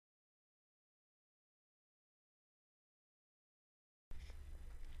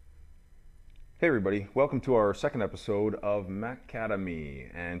Hey everybody, welcome to our second episode of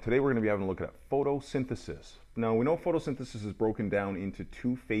MACademy, and today we're going to be having a look at photosynthesis. Now we know photosynthesis is broken down into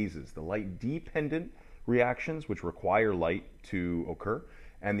two phases: the light-dependent reactions, which require light to occur,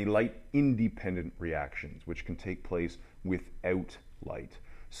 and the light-independent reactions, which can take place without light.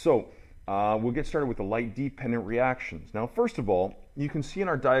 So we'll get started with the light-dependent reactions. Now first of all, you can see in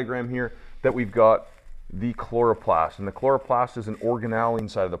our diagram here that we've got the chloroplast, and the chloroplast is an organelle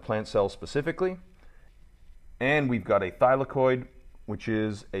inside of the plant cell specifically, and we've got a thylakoid, which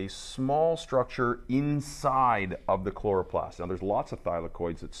is a small structure inside of the chloroplast. Now there's lots of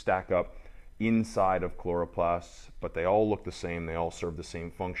thylakoids that stack up inside of chloroplasts, but they all look the same, they all serve the same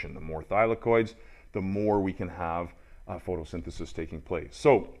function. The more thylakoids, the more we can have photosynthesis taking place.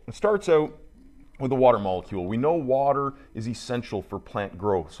 So it starts out with the water molecule. We know water is essential for plant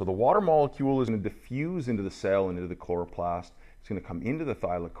growth. So the water molecule is going to diffuse into the cell, into the chloroplast. It's going to come into the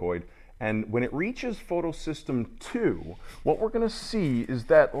thylakoid. And when it reaches photosystem 2, what we're going to see is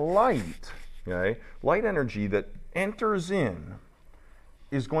that light energy that enters in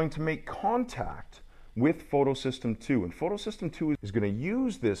is going to make contact with photosystem 2. And photosystem 2 is going to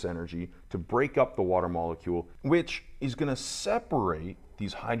use this energy to break up the water molecule, which is going to separate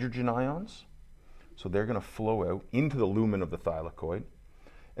these hydrogen ions. So they're going to flow out into the lumen of the thylakoid,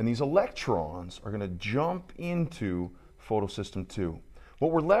 and these electrons are going to jump into photosystem 2. What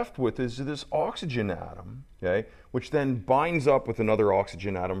we're left with is this oxygen atom, which then binds up with another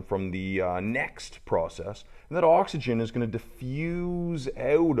oxygen atom from the next process, and that oxygen is going to diffuse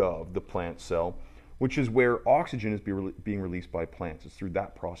out of the plant cell, which is where oxygen is being released by plants. It's through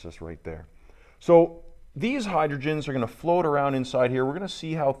that process right there. So these hydrogens are going to float around inside here. We're going to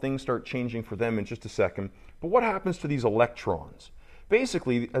see how things start changing for them in just a second. But what happens to these electrons?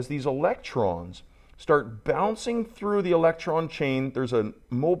 Basically, as these electrons start bouncing through the electron chain, there's a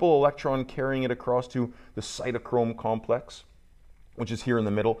mobile electron carrying it across to the cytochrome complex, which is here in the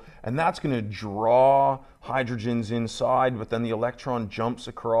middle. And that's going to draw hydrogens inside, but then the electron jumps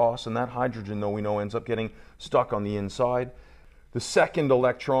across, and that hydrogen, though we know, ends up getting stuck on the inside. The second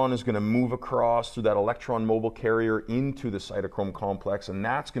electron is going to move across through that electron mobile carrier into the cytochrome complex, and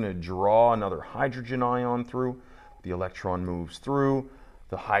that's going to draw another hydrogen ion through. The electron moves through,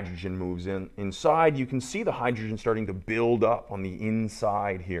 the hydrogen moves inside. You can see the hydrogen starting to build up on the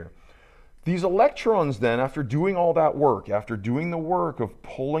inside here. These electrons then, after doing all that work, after doing the work of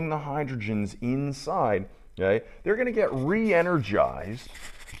pulling the hydrogens inside, they're going to get re-energized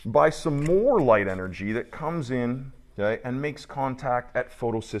by some more light energy that comes in and makes contact at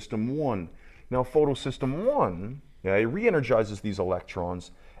photosystem 1. Now photosystem 1 re-energizes these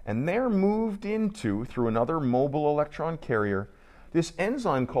electrons, and they're moved into, through another mobile electron carrier, this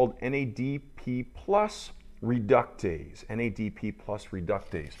enzyme called NADP plus reductase. NADP plus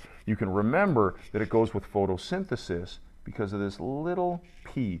reductase. You can remember that it goes with photosynthesis because of this little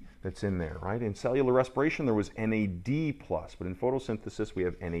P that's in there, right? In cellular respiration, there was NAD+, but in photosynthesis, we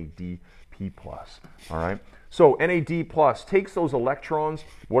have NADP+, all right? So NAD+ takes those electrons.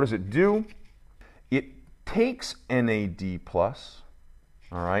 What does it do? It takes NAD+, all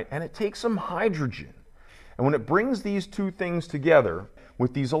right, and it takes some hydrogen. And when it brings these two things together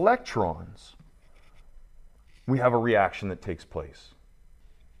with these electrons, we have a reaction that takes place.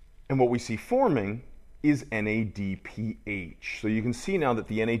 And what we see forming is NADPH. So you can see now that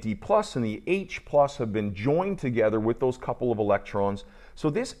the NAD plus and the H plus have been joined together with those couple of electrons.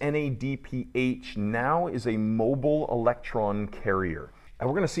 So this NADPH now is a mobile electron carrier. And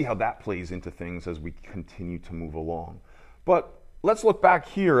we're going to see how that plays into things as we continue to move along. But let's look back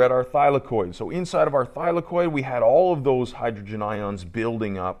here at our thylakoid. So inside of our thylakoid, we had all of those hydrogen ions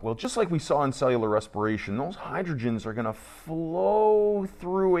building up. Well, just like we saw in cellular respiration, those hydrogens are going to flow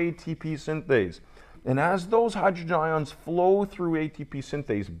through ATP synthase. And as those hydrogen ions flow through ATP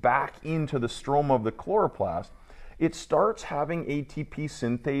synthase back into the stroma of the chloroplast, it starts having ATP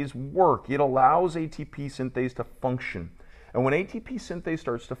synthase work. It allows ATP synthase to function. And when ATP synthase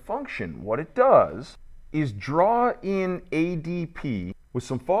starts to function, what it does is draw in ADP with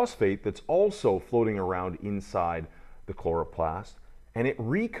some phosphate that's also floating around inside the chloroplast, and it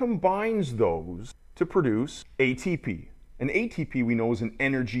recombines those to produce ATP. And ATP we know is an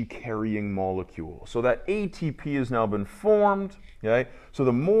energy carrying molecule. So that ATP has now been formed. So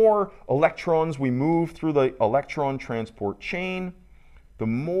the more electrons we move through the electron transport chain, the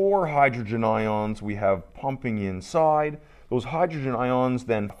more hydrogen ions we have pumping inside. Those hydrogen ions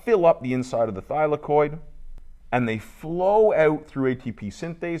then fill up the inside of the thylakoid, and they flow out through ATP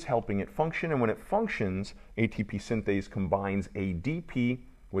synthase, helping it function. And when it functions, ATP synthase combines ADP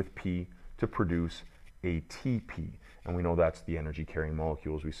with P to produce ATP. And we know that's the energy carrying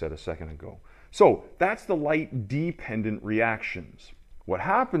molecule, as we said a second ago. So that's the light-dependent reactions. What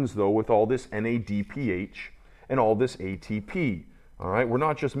happens though with all this NADPH and all this ATP? All right, we're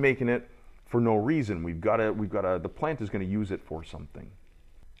not just making it for no reason. The plant is going to use it for something.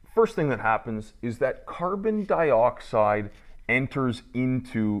 First thing that happens is that carbon dioxide enters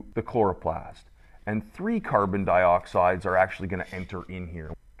into the chloroplast, and 3 carbon dioxides are actually going to enter in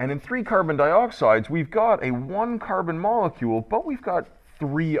here. And in 3 carbon dioxides, we've got a 1 carbon molecule, but we've got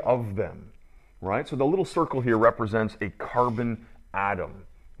 3 of them, right? So the little circle here represents a carbon atom,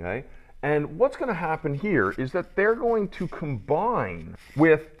 okay? And what's going to happen here is that they're going to combine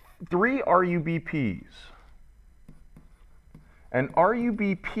with 3 RUBPs. And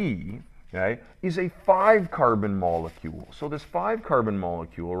RUBP, okay, is a 5 carbon molecule. So this 5 carbon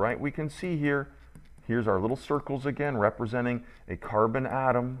molecule, right, we can see here, here's our little circles again representing a carbon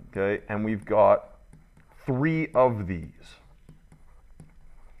atom, okay, and we've got 3 of these,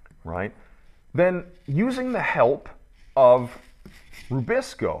 right? Then using the help of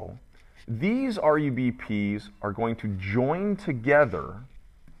Rubisco, these RUBPs are going to join together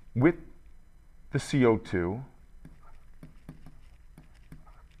with the CO2.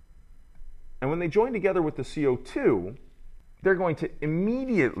 And when they join together with the CO2, they're going to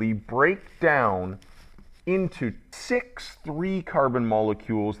immediately break down into 6 3-carbon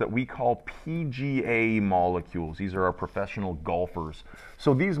molecules that we call PGA molecules. These are our professional golfers.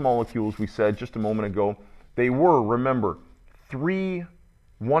 So these molecules, we said just a moment ago, they were, remember, 3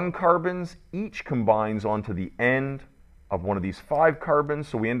 1-carbons, each combines onto the end of one of these 5 carbons.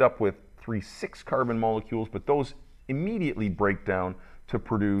 So we end up with 3 6-carbon molecules, but those immediately break down to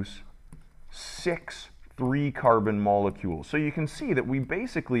produce 6 3-carbon molecules. So you can see that we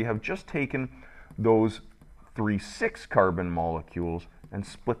basically have just taken those 3 6-carbon molecules and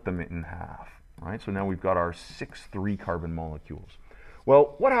split them in half, right? So now we've got our 6 3-carbon molecules.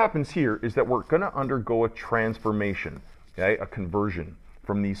 Well, what happens here is that we're going to undergo a transformation, okay, a conversion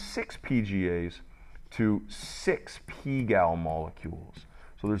from these 6 PGAs to 6 PGAL molecules.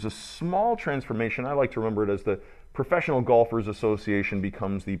 So there's a small transformation. I like to remember it as the Professional Golfers Association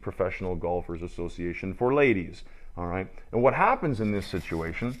becomes the Professional Golfers Association for ladies, all right? And what happens in this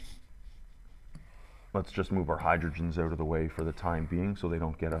situation, let's just move our hydrogens out of the way for the time being so they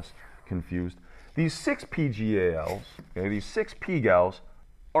don't get us confused. These 6 PGALs, okay, these 6 PGALs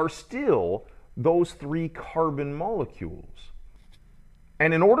are still those 3 carbon molecules.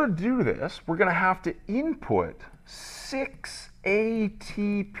 And in order to do this, we're going to have to input 6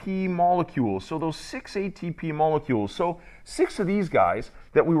 ATP molecules. So those 6 ATP molecules, so 6 of these guys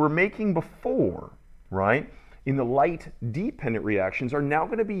that we were making before, right, in the light-dependent reactions are now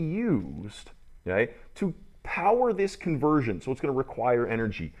going to be used, okay, to power this conversion. So it's going to require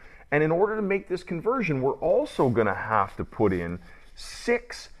energy. And in order to make this conversion, we're also going to have to put in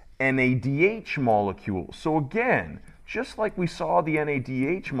 6 NADH molecules. So again, just like we saw the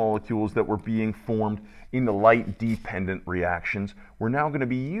NADH molecules that were being formed in the light-dependent reactions, we're now going to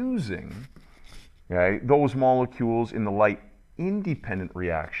be using, okay, those molecules in the light-independent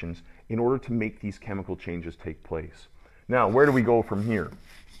reactions in order to make these chemical changes take place. Now, where do we go from here?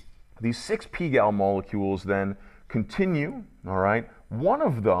 These 6 PGAL molecules then continue, all right? One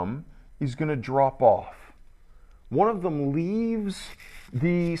of them is going to drop off. One of them leaves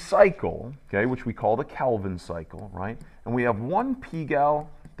the cycle, okay, which we call the Calvin cycle, right? And we have 1 PGAL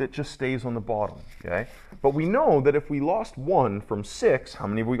that just stays on the bottom, okay? But we know that if we lost 1 from 6, how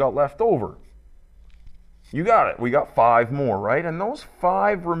many have we got left over? You got it. We got 5 more, right? And those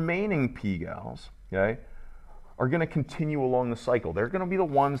 5 remaining PGALs, okay, are going to continue along the cycle. They're going to be the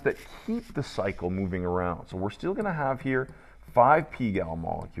ones that keep the cycle moving around. So we're still going to have here 5 PGAL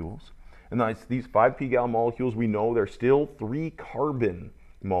molecules. And these 5 PGAL molecules, we know they're still 3 carbon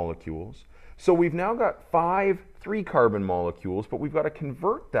molecules. So we've now got 5 3-carbon molecules, but we've got to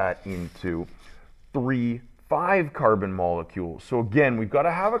convert that into 3 5-carbon molecules. So again, we've got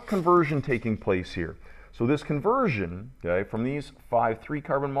to have a conversion taking place here. So this conversion, okay, from these 5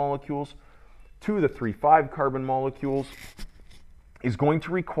 3-carbon molecules to the 3 5-carbon molecules is going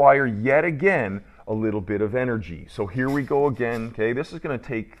to require yet again a little bit of energy. So here we go again, okay, this is going to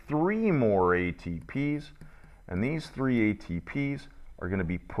take 3 more ATPs, and these 3 ATPs are going to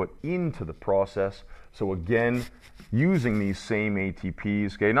be put into the process. So again, using these same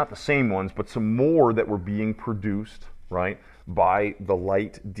ATPs, okay, not the same ones, but some more that were being produced, right, by the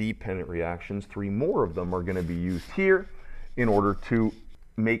light-dependent reactions. 3 more of them are going to be used here in order to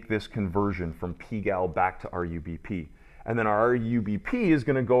make this conversion from PGAL back to RUBP. And then our RUBP is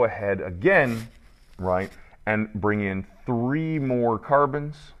going to go ahead again, right, and bring in 3 more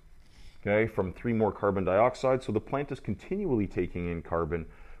carbons, okay, from 3 more carbon dioxide. So the plant is continually taking in carbon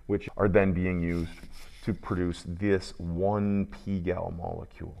which are then being used to produce this one P-gal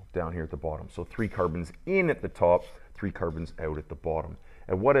molecule down here at the bottom. So 3 carbons in at the top, 3 carbons out at the bottom.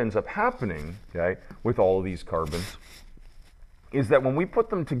 And what ends up happening, okay, with all of these carbons is that when we put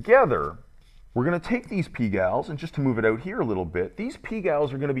them together, we're going to take these P-gals, and just to move it out here a little bit, these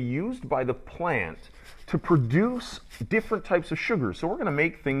P-gals are going to be used by the plant to produce different types of sugars. So we're going to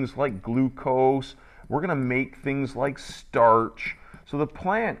make things like glucose, we're going to make things like starch, so the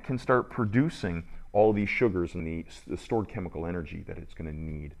plant can start producing all these sugars and the stored chemical energy that it's going to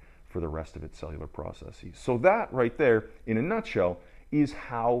need for the rest of its cellular processes. So that right there, in a nutshell, is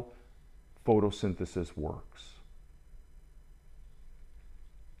how photosynthesis works.